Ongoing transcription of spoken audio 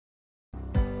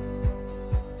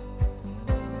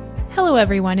Hello,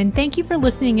 everyone, and thank you for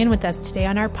listening in with us today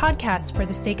on our podcast, For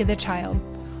the Sake of the Child.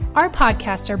 Our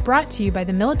podcasts are brought to you by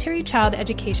the Military Child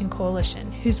Education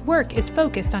Coalition, whose work is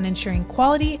focused on ensuring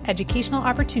quality educational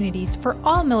opportunities for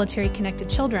all military-connected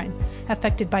children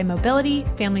affected by mobility,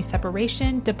 family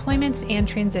separation, deployments, and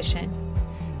transition.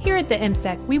 Here at the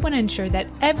MSEC, we want to ensure that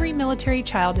every military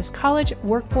child is college,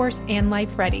 workforce, and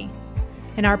life ready.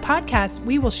 In our podcast,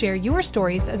 we will share your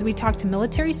stories as we talk to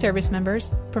military service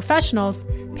members, professionals,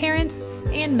 parents,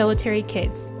 and military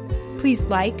kids. Please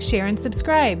like, share, and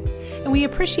subscribe. And we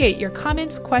appreciate your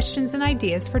comments, questions, and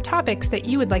ideas for topics that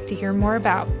you would like to hear more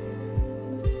about.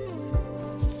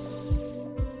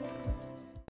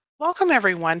 Welcome,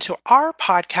 everyone, to our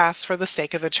podcast For the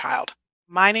Sake of the Child.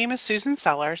 My name is Susan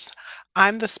Sellers.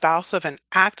 I'm the spouse of an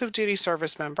active duty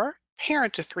service member,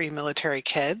 parent to 3 military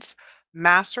kids,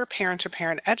 master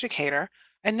parent-to-parent educator,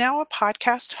 and now a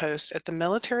podcast host at the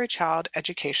Military Child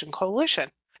Education Coalition.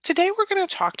 Today, we're going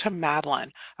to talk to Madeline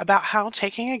about how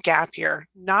taking a gap year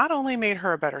not only made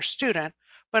her a better student,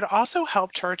 but also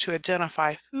helped her to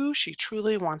identify who she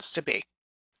truly wants to be.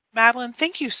 Madeline,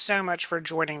 thank you so much for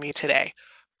joining me today.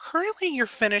 Currently, you're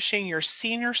finishing your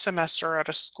senior semester at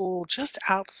a school just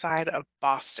outside of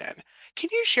Boston. Can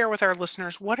you share with our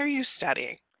listeners, what are you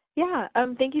studying? Yeah,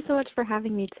 thank you so much for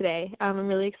having me today. I'm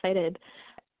really excited.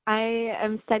 I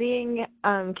am studying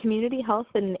community health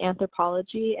and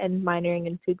anthropology and minoring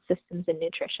in food systems and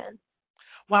nutrition.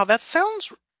 Wow, that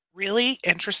sounds really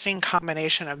interesting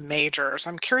combination of majors.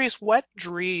 I'm curious, what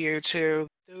drew you to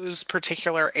those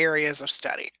particular areas of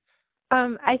study?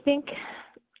 I think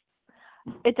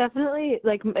it definitely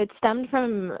it stemmed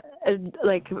from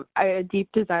a deep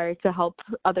desire to help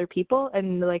other people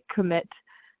and commit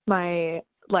my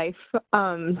life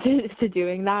to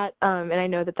doing that. And I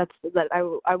know that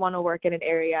I want to work in an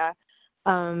area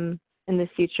in the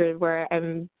future where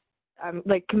I'm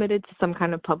committed to some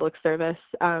kind of public service.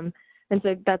 And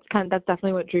so that's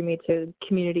definitely what drew me to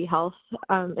community health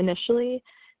initially.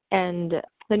 And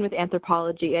then with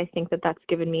anthropology, I think that that's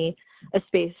given me a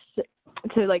space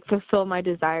to fulfill my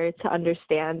desire to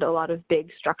understand a lot of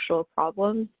big structural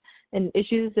problems and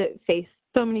issues that face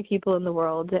so many people in the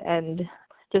world, and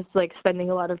just spending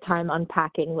a lot of time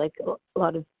unpacking a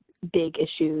lot of big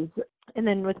issues. And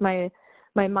then with my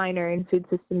minor in food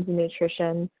systems and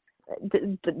nutrition,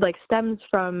 stems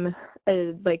from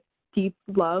a deep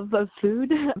love of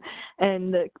food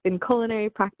and in culinary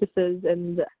practices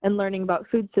and learning about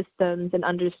food systems and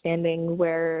understanding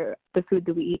where the food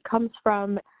that we eat comes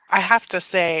from. I have to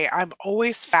say, I'm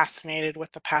always fascinated with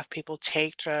the path people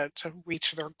take to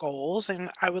reach their goals, and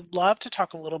I would love to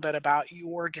talk a little bit about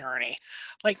your journey.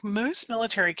 Like most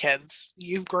military kids,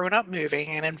 you've grown up moving,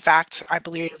 and in fact, I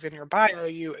believe in your bio,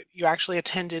 you actually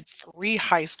attended 3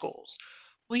 high schools.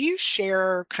 Will you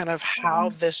share kind of how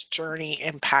this journey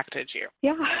impacted you?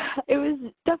 Yeah, it was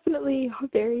definitely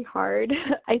very hard.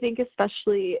 I think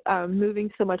especially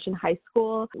moving so much in high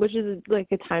school, which is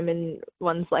a time in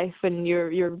one's life when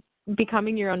you're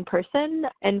becoming your own person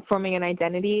and forming an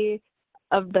identity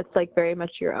of that's very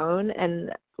much your own.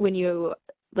 And when you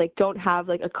don't have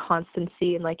a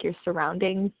constancy in your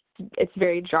surroundings, it's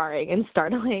very jarring and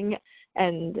startling.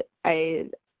 And I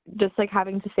just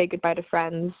having to say goodbye to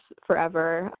friends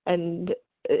forever, and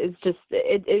it's just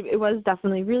it was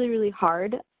definitely really, really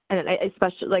hard. And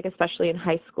especially in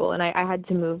high school, and I had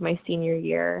to move my senior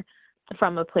year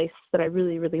from a place that I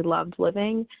really, really loved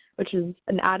living, which is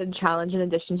an added challenge in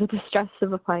addition to the stress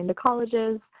of applying to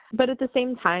colleges. But at the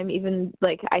same time, even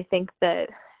I think that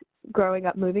growing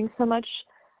up moving so much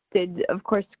did, of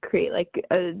course, create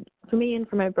for me and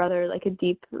for my brother a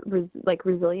deep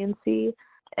resiliency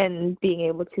and being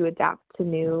able to adapt to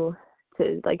new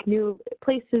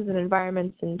places and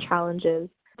environments and challenges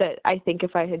that I think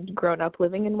if I had grown up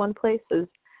living in one place, as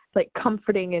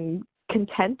comforting and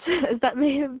content as that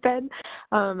may have been,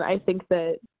 I think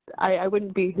that I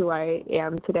wouldn't be who I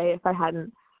am today if I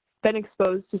hadn't been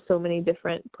exposed to so many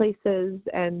different places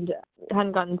and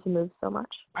hadn't gotten to move so much.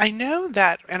 I know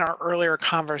that in our earlier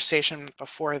conversation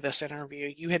before this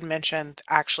interview, you had mentioned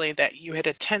actually that you had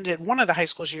attended, one of the high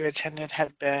schools you attended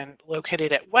had been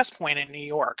located at West Point in New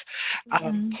York.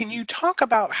 Can you talk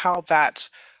about how that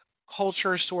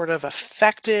culture sort of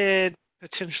affected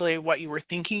potentially what you were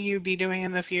thinking you'd be doing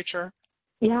in the future?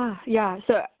 Yeah.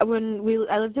 So I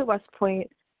lived at West Point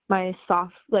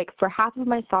for half of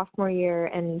my sophomore year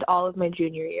and all of my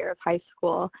junior year of high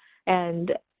school.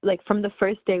 And from the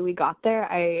first day we got there,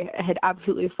 I had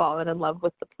absolutely fallen in love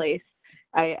with the place.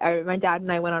 My dad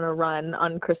and I went on a run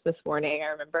on Christmas morning, I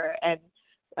remember,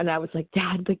 and I was like,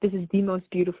 Dad, this is the most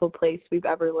beautiful place we've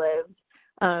ever lived.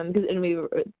 and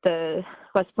the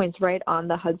West Point's right on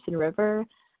the Hudson River,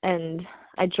 and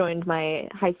I joined my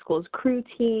high school's crew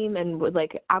team and would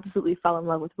like absolutely fell in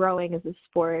love with rowing as a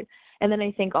sport. And then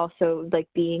I think also like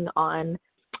being on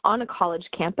a college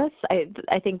campus,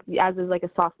 I think as like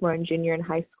a sophomore and junior in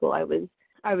high school, I was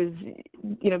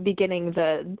beginning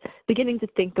to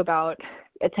think about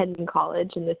attending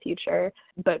college in the future.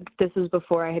 But this was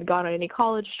before I had gone on any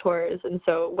college tours, and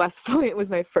so West Point was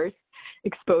my first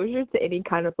exposure to any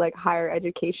kind of like higher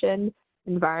education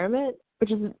environment,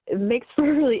 it makes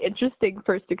for a really interesting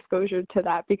first exposure to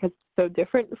that because it's so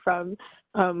different from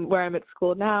where I'm at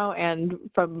school now and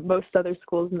from most other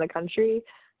schools in the country,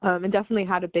 and definitely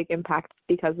had a big impact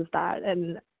because of that.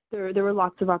 And there were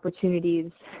lots of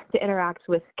opportunities to interact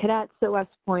with cadets at West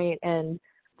Point and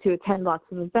to attend lots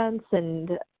of events.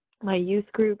 And my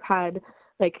youth group had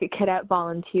like cadet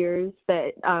volunteers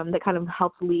that kind of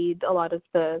helped lead a lot of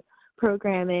the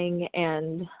programming,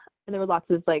 and there were lots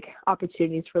of like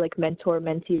opportunities for like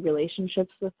mentor-mentee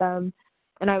relationships with them.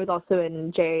 And I was also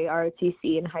in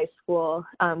JROTC in high school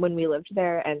when we lived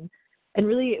there, and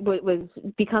really was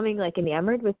becoming like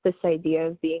enamored with this idea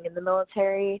of being in the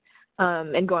military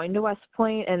and going to West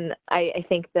Point. And I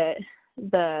think that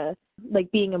the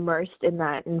like being immersed in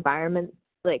that environment,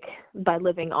 like by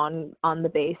living on the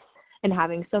base and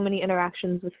having so many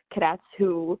interactions with cadets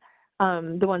who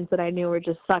the ones that I knew were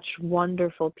just such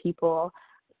wonderful people,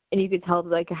 and you could tell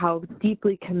like how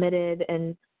deeply committed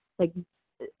and like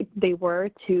they were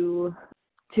to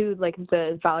like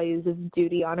the values of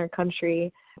duty, honor,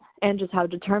 country, and just how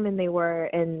determined they were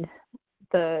and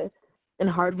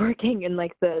hardworking and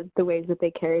like the ways that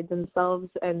they carried themselves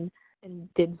and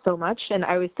did so much. And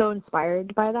I was so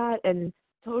inspired by that and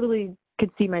totally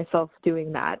could see myself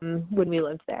doing that when we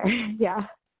lived there. Yeah.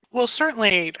 Well,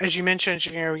 certainly, as you mentioned,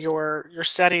 your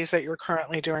studies that you're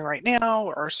currently doing right now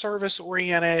are service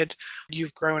oriented.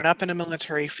 You've grown up in a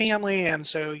military family, and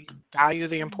so you value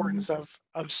the importance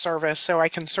of service. So I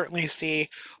can certainly see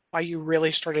why you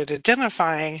really started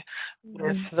identifying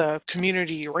with the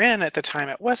community you were in at the time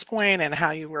at West Point and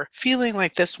how you were feeling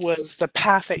like this was the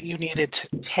path that you needed to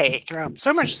take.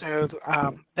 So much so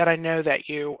that I know that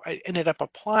you ended up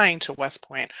applying to West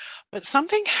Point, but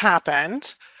something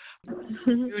happened.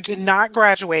 You did not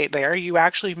graduate there. You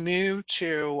actually moved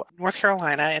to North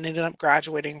Carolina and ended up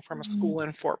graduating from a school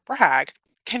in Fort Bragg.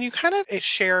 Can you kind of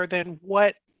share then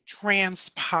what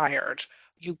transpired?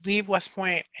 You leave West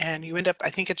Point and you end up,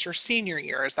 I think it's your senior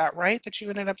year. Is that right? That you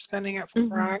ended up spending at Fort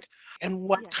Bragg? And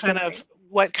what kind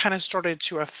of started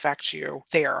to affect you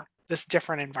there, this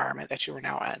different environment that you were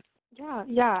now in?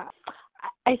 Yeah.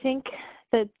 I think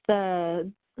that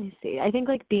I think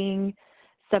like being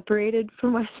separated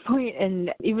from West Point,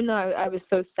 and even though I was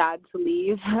so sad to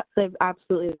leave, I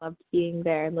absolutely loved being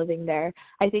there and living there.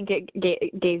 I think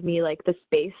it gave me like the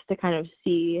space to kind of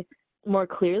see more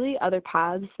clearly other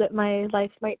paths that my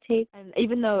life might take. And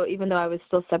even though I was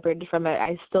still separated from it,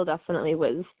 I still definitely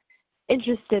was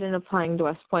interested in applying to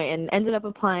West Point and ended up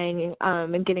applying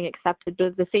and getting accepted. But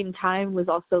at the same time, was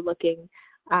also looking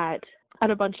at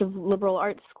a bunch of liberal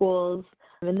arts schools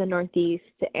in the Northeast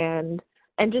and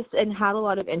had a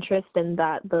lot of interest in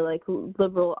that, the like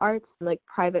liberal arts, like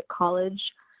private college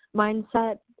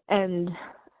mindset. And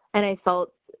I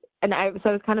felt, so I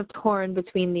was kind of torn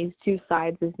between these two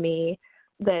sides of me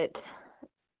that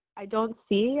I don't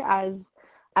see as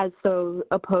so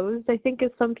opposed, I think, as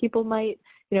some people might,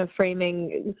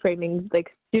 framing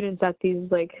like students at these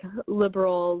like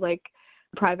liberal, like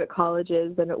private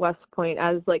colleges and at West Point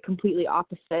as like completely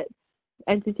opposite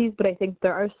entities. But I think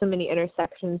there are so many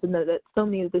intersections and that so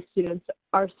many of the students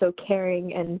are so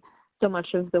caring, and so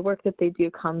much of the work that they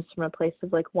do comes from a place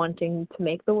of like wanting to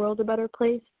make the world a better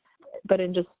place, but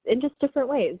in just different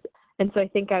ways. And so I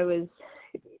think I was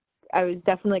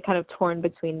definitely kind of torn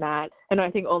between that. And I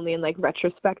think only in like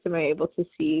retrospect am I able to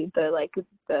see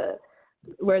the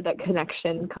where that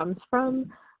connection comes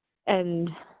from. And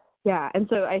yeah, and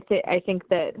so I think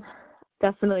that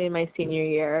definitely in my senior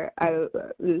year, it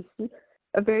was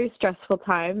a very stressful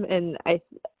time, and I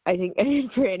think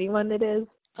for anyone it is.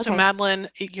 So Madeline,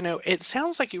 it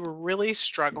sounds like you were really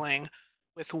struggling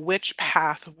with which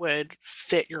path would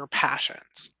fit your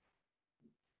passions.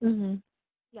 Mm-hmm.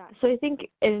 Yeah, so I think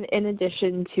in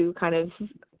addition to kind of,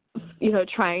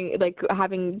 trying, like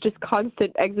having just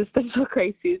constant existential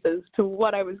crises as to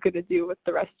what I was going to do with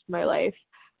the rest of my life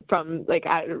from like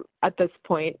at this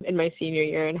point in my senior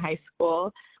year in high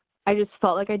school, I just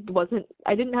felt like I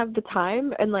didn't have the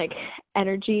time and like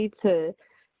energy to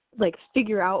like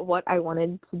figure out what I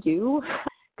wanted to do,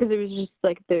 because it was just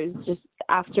like there's just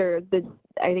after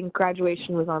I think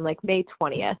graduation was on like May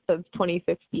 20th of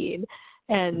 2015,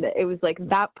 And it was like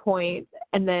that point,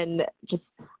 and then just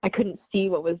I couldn't see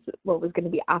what was going to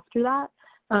be after that.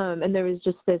 And there was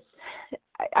just this,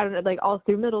 I don't know, like all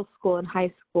through middle school and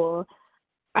high school,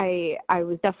 I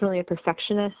was definitely a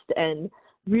perfectionist and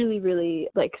really, really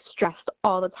like stressed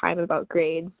all the time about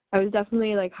grades. I was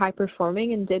definitely like high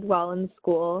performing and did well in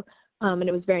school. And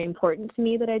it was very important to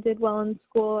me that I did well in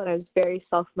school, and I was very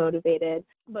self-motivated.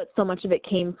 But so much of it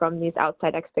came from these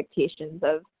outside expectations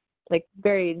of like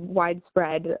very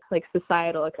widespread like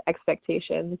societal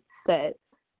expectations that,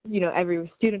 you know,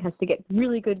 every student has to get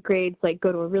really good grades, like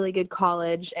go to a really good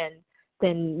college, and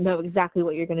then know exactly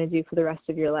what you're going to do for the rest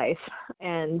of your life.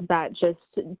 And that just,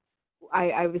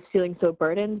 I was feeling so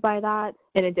burdened by that,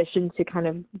 in addition to kind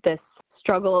of this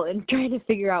struggle in trying to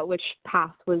figure out which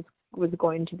path was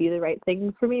going to be the right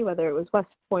thing for me, whether it was West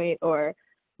Point or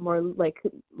more like,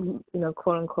 you know,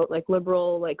 quote unquote, like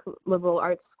liberal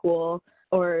arts school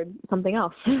or something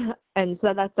else. And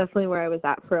so that's definitely where I was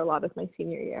at for a lot of my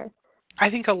senior year. I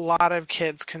think a lot of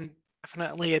kids can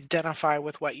definitely identify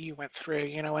with what you went through,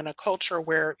 you know, in a culture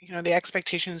where, you know, the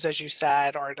expectations, as you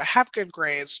said, are to have good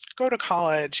grades, go to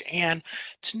college, and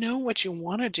to know what you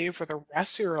want to do for the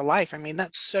rest of your life. I mean,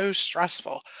 that's so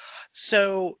stressful.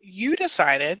 So you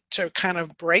decided to kind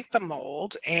of break the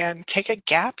mold and take a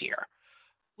gap year.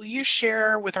 Will you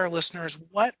share with our listeners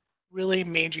what really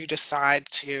made you decide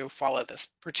to follow this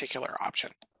particular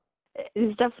option?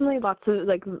 There's definitely lots of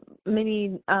like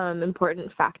many important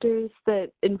factors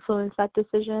that influence that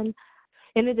decision.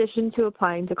 In addition to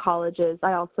applying to colleges,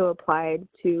 I also applied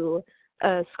to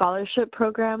a scholarship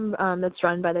program that's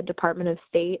run by the Department of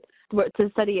State to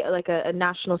study like a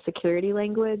national security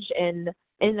language in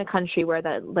a country where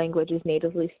that language is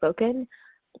natively spoken.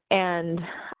 And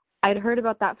I'd heard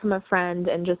about that from a friend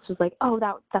and just was like, oh,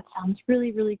 that sounds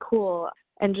really, really cool.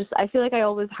 And just I feel like I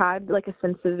always had like a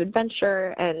sense of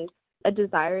adventure and a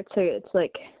desire to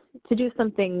do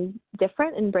something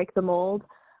different and break the mold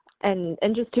and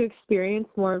just to experience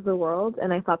more of the world.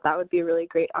 And I thought that would be a really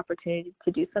great opportunity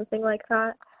to do something like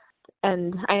that.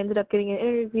 And I ended up getting an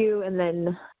interview and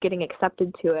then getting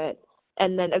accepted to it.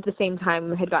 And then at the same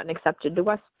time had gotten accepted to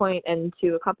West Point and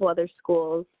to a couple other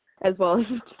schools, as well as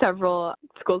several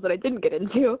schools that I didn't get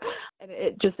into. And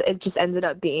it just ended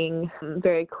up being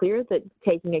very clear that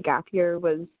taking a gap year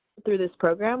through this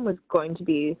program was going to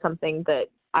be something that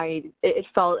it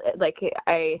felt like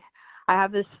I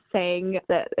have this saying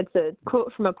that it's a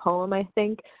quote from a poem, I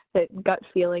think, that gut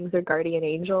feelings are guardian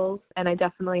angels. And I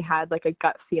definitely had like a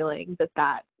gut feeling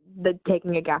that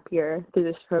taking a gap year through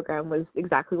this program was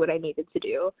exactly what I needed to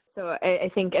do. So I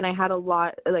think, and I had a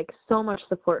lot, like so much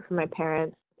support from my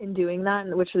parents in doing that,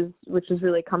 and which was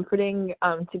really comforting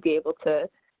to be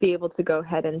able to go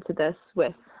ahead into this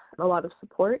with a lot of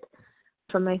support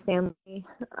from my family,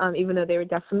 even though they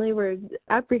definitely were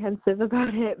apprehensive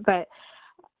about it.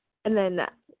 And then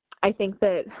I think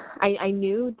that I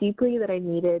knew deeply that I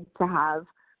needed to have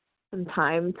some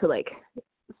time to like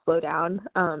slow down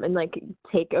and like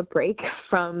take a break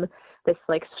from this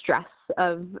like stress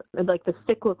of like the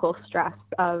cyclical stress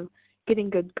of getting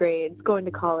good grades, going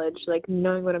to college, like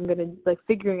knowing what I'm going to, like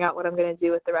figuring out what I'm going to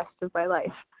do with the rest of my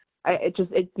life.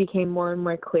 It became more and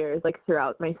more clear like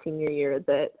throughout my senior year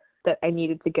that I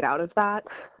needed to get out of that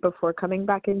before coming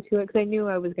back into it, because I knew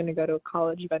I was going to go to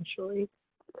college eventually.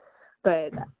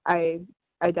 But I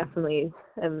definitely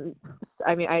am,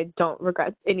 I mean, I don't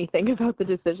regret anything about the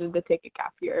decision to take a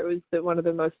gap year. It was one of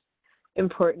the most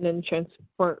important and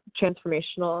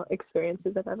transformational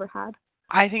experiences I've ever had.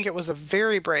 I think it was a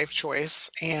very brave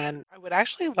choice, and I would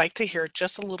actually like to hear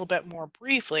just a little bit more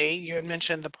briefly. You had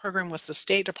mentioned the program was the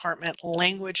State Department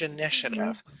Language Mm-hmm.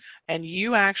 Initiative, and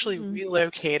you actually Mm-hmm.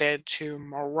 relocated to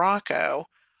Morocco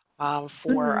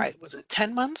for, Mm-hmm. was it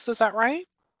 10 months? Is that right?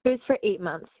 It was for 8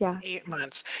 months, yeah. 8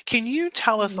 months. Can you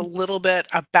tell us a Mm-hmm. little bit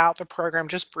about the program,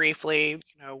 just briefly,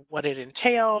 you know, what it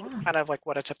entailed, Yeah. kind of like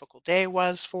what a typical day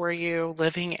was for you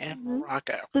living in Mm-hmm.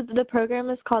 Morocco? So the program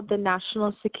is called the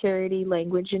National Security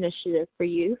Language Initiative for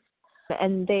Youth,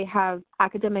 and they have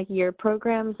academic year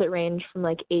programs that range from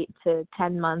like 8 to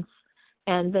 10 months,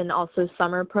 and then also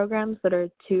summer programs that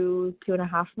are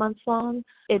 2.5 months long.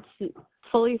 It's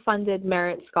fully funded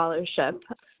merit scholarship,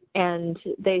 and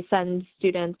they send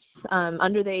students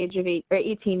under the age of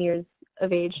 18 years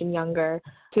of age and younger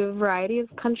to a variety of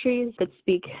countries that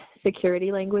speak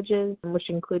security languages, which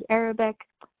include Arabic,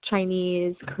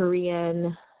 Chinese,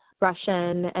 Korean,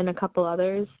 Russian, and a couple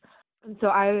others. And so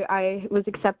I was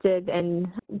accepted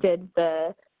and did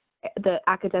the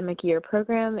academic year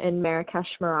program in Marrakesh,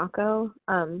 Morocco,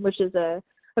 which is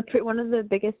one of the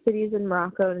biggest cities in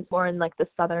Morocco, and it's more in like the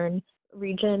southern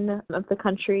region of the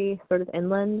country, sort of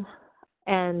inland.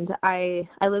 And I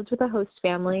lived with a host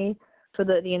family for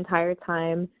the entire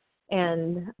time,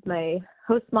 and my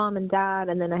host mom and dad,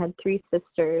 and then I had three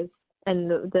sisters.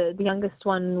 And the youngest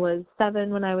one was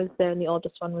 7 when I was there, and the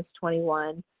oldest one was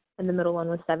 21, and the middle one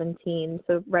was 17,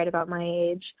 so right about my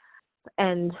age.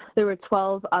 And there were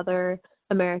 12 other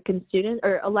American students,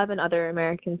 or 11 other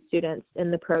American students in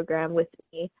the program with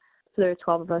me. So there were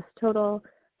 12 of us total,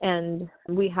 and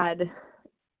we had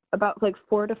about like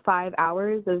 4 to 5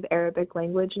 hours of Arabic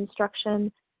language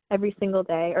instruction every single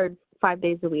day, or 5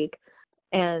 days a week.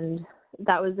 And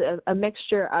that was a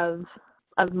mixture of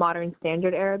modern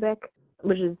standard Arabic,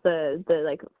 which is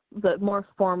the more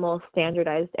formal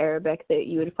standardized Arabic that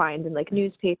you would find in like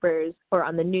newspapers or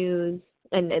on the news,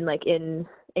 and like in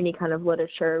any kind of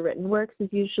literature or written works is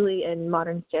usually in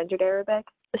modern standard Arabic.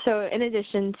 So in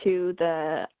addition to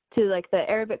the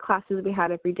Arabic classes we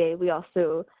had every day, we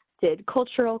also did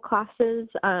cultural classes.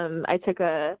 I took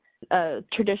a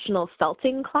traditional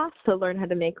felting class to learn how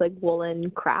to make like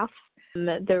woolen crafts.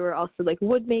 There were also like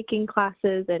wood making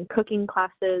classes and cooking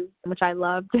classes, which I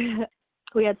loved.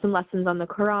 We had some lessons on the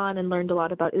Quran and learned a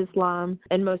lot about Islam.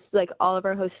 And all of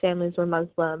our host families were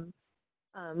Muslim,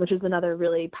 which was another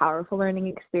really powerful learning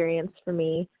experience for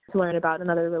me, to learn about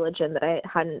another religion that I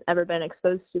hadn't ever been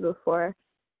exposed to before.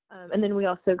 And then we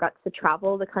also got to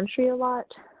travel the country a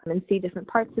lot and see different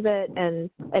parts of it,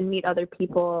 and meet other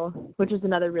people, which is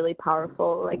another really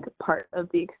powerful like part of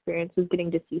the experience, was getting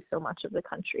to see so much of the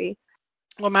country.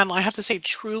 Well, Madeline, I have to say,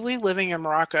 truly living in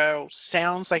Morocco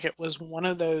sounds like it was one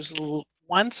of those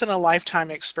once in a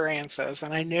lifetime experiences.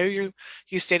 And I know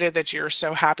you stated that you're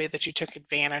so happy that you took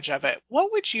advantage of it.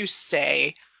 What would you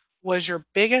say was your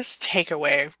biggest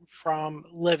takeaway from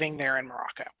living there in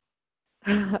Morocco?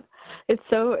 It's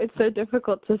so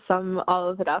difficult to sum all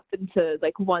of it up into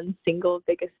like one single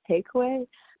biggest takeaway.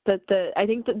 But I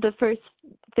think that the first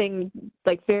thing,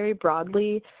 like very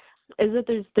broadly, is that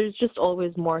there's just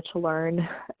always more to learn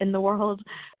in the world.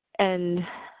 And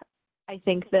I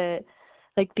think that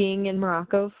like being in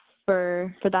Morocco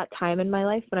for that time in my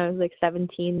life when I was like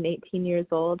 17, 18 years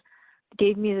old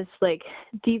gave me this like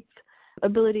deep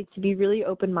ability to be really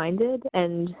open-minded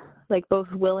and like both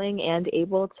willing and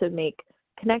able to make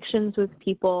connections with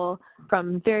people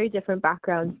from very different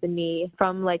backgrounds than me,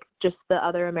 from like just the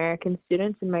other American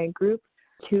students in my group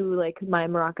to like my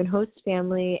Moroccan host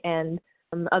family and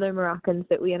other Moroccans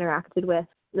that we interacted with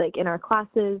like in our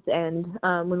classes and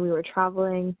when we were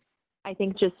traveling. I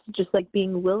think just like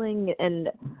being willing and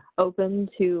open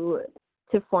to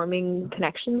forming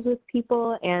connections with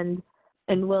people and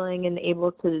willing and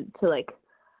able to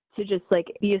just like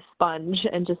be a sponge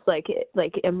and just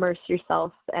like immerse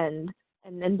yourself and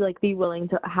like be willing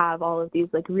to have all of these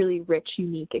like really rich,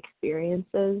 unique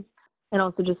experiences, and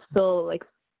also just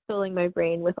filling my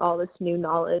brain with all this new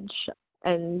knowledge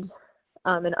and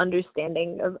an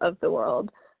understanding of the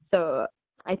world. So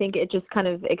I think it just kind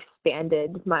of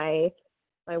expanded my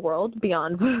world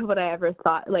beyond what I ever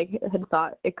thought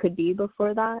it could be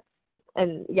before that.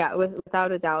 And yeah,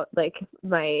 without a doubt, like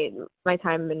my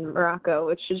time in Morocco,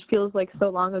 which just feels like so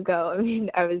long ago. I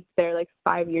mean, I was there like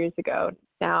 5 years ago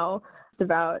now, it's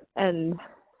about, and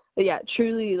yeah,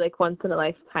 truly like once in a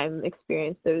lifetime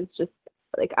experience. It was just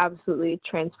like absolutely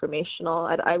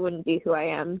transformational. I wouldn't be who I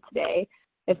am today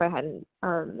if I hadn't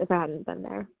been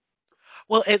there.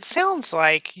 Well, it sounds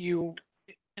like you,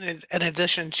 in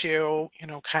addition to,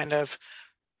 kind of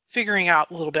figuring out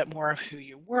a little bit more of who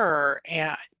you were,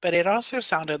 but it also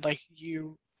sounded like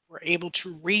you were able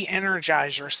to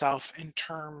re-energize yourself in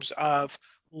terms of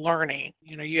learning.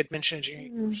 You had mentioned you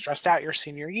were stressed out your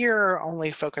senior year,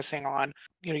 only focusing on,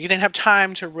 you didn't have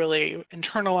time to really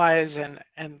internalize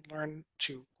and learn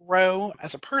to grow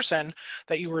as a person,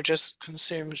 that you were just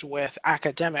consumed with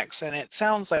academics. And it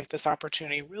sounds like this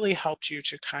opportunity really helped you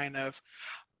to kind of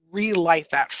relight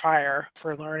that fire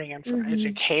for learning and for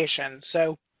education.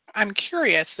 So I'm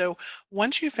curious. So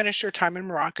once you finished your time in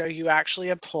Morocco, you actually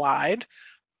applied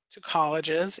to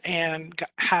colleges and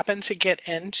happened to get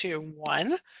into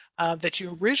one that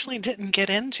you originally didn't get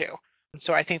into. And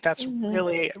so I think that's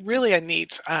really, really a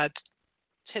neat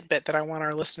tidbit that I want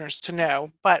our listeners to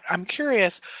know. But I'm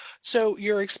curious, so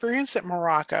your experience at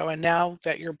Morocco and now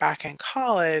that you're back in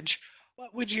college,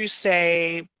 what would you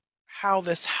say how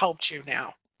this helped you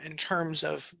now in terms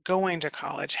of going to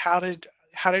college? How did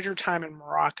your time in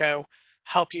Morocco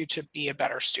help you to be a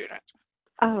better student?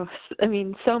 Oh, I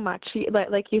mean, so much.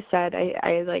 Like you said,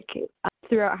 I like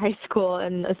throughout high school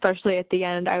and especially at the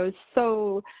end, I was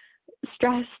so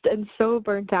stressed and so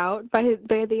burnt out by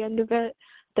the end of it.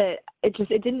 that it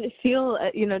didn't feel,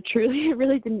 truly, it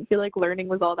really didn't feel like learning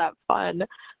was all that fun,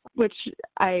 which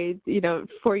I,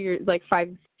 4 years, like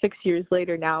 5, 6 years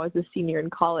later now as a senior in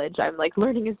college, I'm like,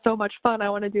 learning is so much fun. I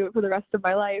want to do it for the rest of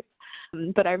my life.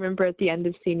 But I remember at the end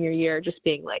of senior year just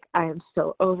being like, I am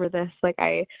so over this. Like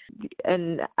I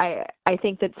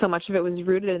think that so much of it was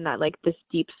rooted in that, like, this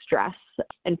deep stress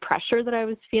and pressure that I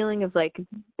was feeling of like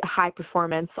high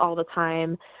performance all the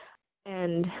time.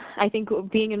 And I think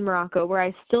being in Morocco, where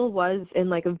I still was in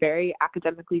like a very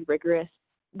academically rigorous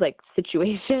like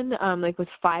situation, like with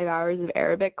 5 hours of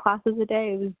Arabic classes a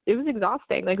day, it was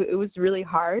exhausting. Like it was really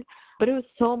hard, but it was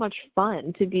so much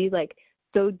fun to be like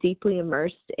so deeply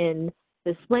immersed in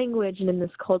this language and in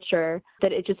this culture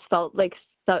that it just felt like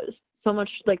so much,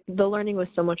 like the learning was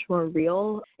so much more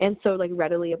real and so like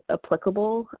readily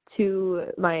applicable to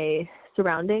my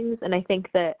surroundings. And I think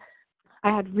that I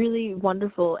had really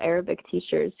wonderful Arabic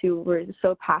teachers who were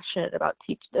so passionate about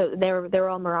they were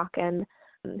all Moroccan,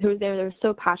 who they were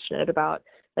so passionate about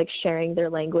like sharing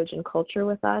their language and culture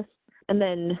with us. And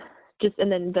then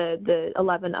the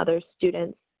 11 other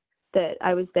students that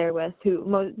I was there with,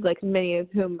 who many of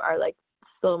whom are like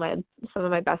still some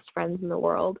of my best friends in the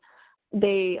world,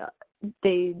 they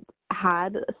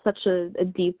had such a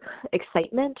deep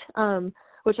excitement,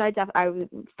 which I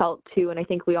felt too, and I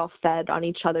think we all fed on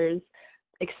each other's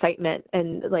excitement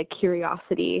and like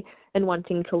curiosity and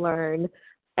wanting to learn.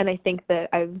 And I think that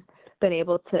I've been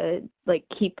able to like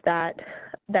keep that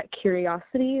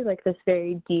curiosity, like this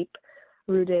very deep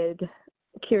rooted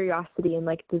curiosity and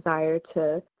like desire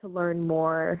to learn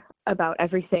more about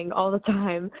everything all the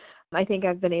time. I think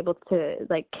I've been able to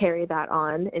like carry that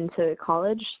on into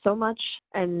college so much.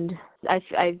 And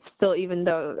I still, even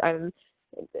though I'm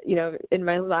in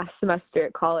my last semester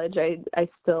at college, I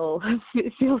still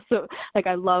feel so like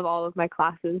I love all of my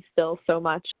classes still so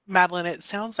much. Madeline, it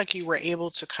sounds like you were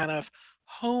able to kind of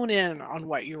hone in on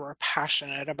what you were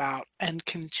passionate about and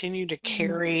continue to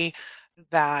carry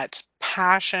that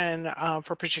passion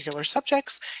for particular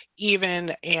subjects,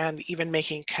 even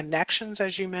making connections,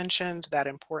 as you mentioned, that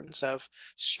importance of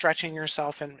stretching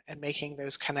yourself and making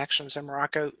those connections in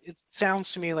Morocco. It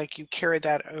sounds to me like you carried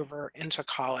that over into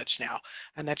college now,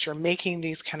 and that you're making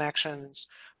these connections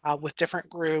with different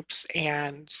groups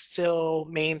and still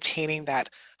maintaining that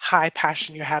high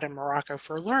passion you had in Morocco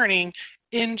for learning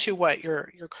into what you're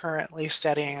currently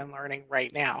studying and learning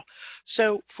right now.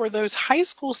 So for those high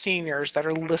school seniors that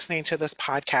are listening to this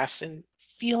podcast and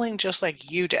feeling just like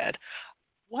you did,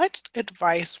 what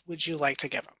advice would you like to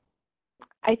give them?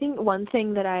 I think one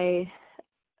thing that I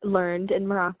learned in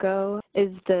Morocco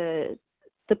is the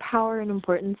power and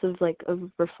importance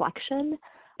of reflection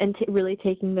and really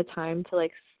taking the time to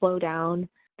like slow down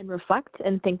and reflect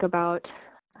and think about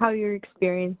how your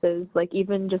experiences, like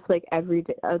even just like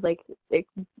everyday,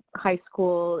 high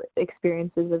school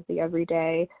experiences of the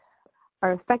everyday,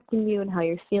 are affecting you and how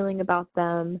you're feeling about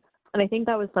them. And I think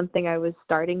that was something I was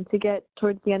starting to get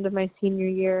towards the end of my senior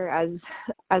year as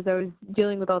I was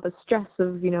dealing with all the stress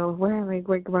of, where am I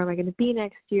going to be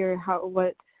next year?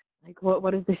 What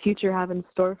does the future have in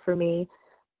store for me?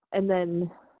 And then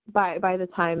by the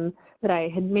time that I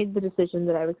had made the decision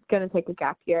that I was going to take a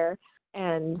gap year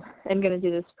and going to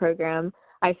do this program,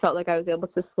 I felt like I was able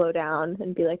to slow down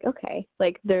and be like, okay,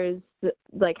 like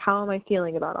how am I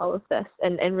feeling about all of this?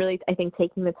 And really, I think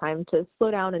taking the time to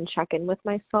slow down and check in with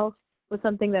myself was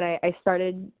something that I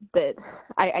started, that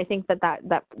I think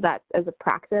that as a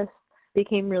practice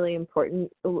became really important,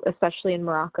 especially in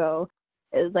Morocco,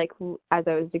 like as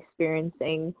I was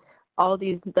experiencing all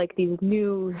these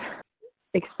new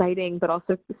exciting but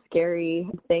also scary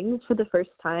things for the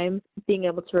first time, being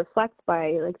able to reflect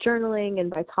by like journaling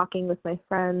and by talking with my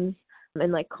friends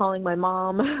and like calling my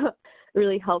mom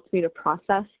really helped me to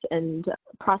process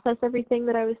everything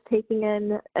that I was taking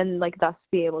in, and like thus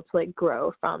be able to like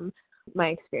grow from my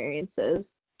experiences.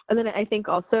 And then I think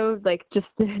also, like, just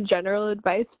general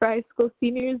advice for high school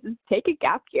seniors is take a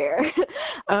gap year.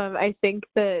 I think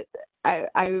that I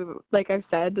like I've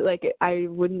said, like, I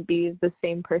wouldn't be the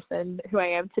same person who I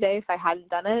am today if I hadn't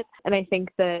done it. And I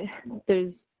think that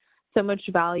there's so much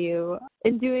value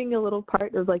in doing a little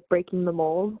part of like breaking the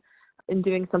mold and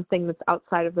doing something that's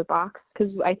outside of the box.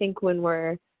 Because I think when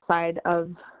we're outside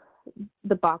of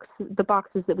the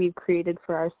boxes that we've created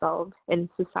for ourselves in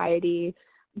society,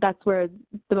 that's where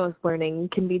the most learning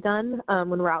can be done,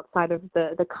 when we're outside of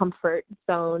the comfort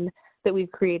zone that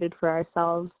we've created for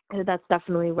ourselves. And that's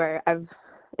definitely where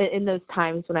in those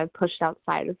times when I've pushed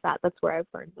outside of that, that's where I've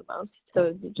learned the most.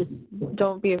 So just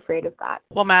don't be afraid of that.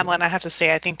 Well, Madeline, I have to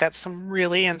say, I think that's some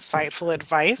really insightful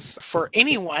advice for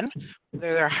anyone,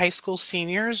 whether they're high school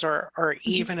seniors or Mhm.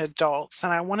 even adults.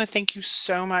 And I want to thank you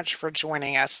so much for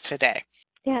joining us today.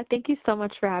 Yeah, thank you so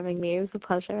much for having me. It was a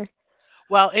pleasure.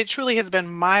 Well, it truly has been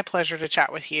my pleasure to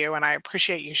chat with you, and I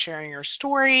appreciate you sharing your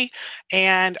story.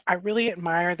 And I really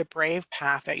admire the brave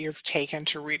path that you've taken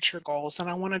to reach your goals. And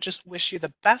I want to just wish you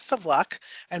the best of luck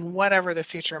and whatever the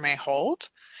future may hold.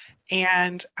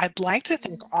 And I'd like to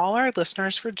thank all our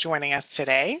listeners for joining us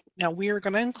today. Now, we are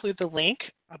going to include the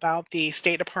link about the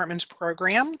State Department's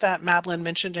program that Madeline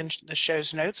mentioned in the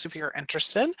show's notes if you're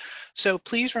interested. So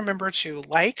please remember to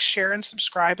like, share, and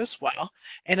subscribe as well.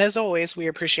 And as always, we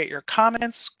appreciate your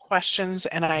comments, questions,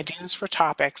 and ideas for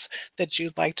topics that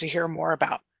you'd like to hear more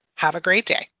about. Have a great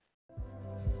day.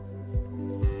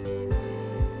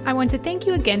 I want to thank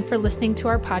you again for listening to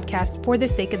our podcast, For the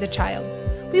Sake of the Child.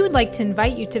 We would like to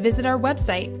invite you to visit our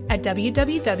website at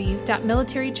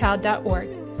www.militarychild.org.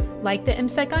 Like the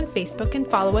MSEC on Facebook and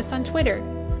follow us on Twitter.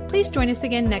 Please join us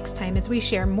again next time as we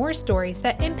share more stories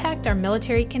that impact our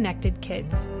military-connected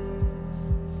kids.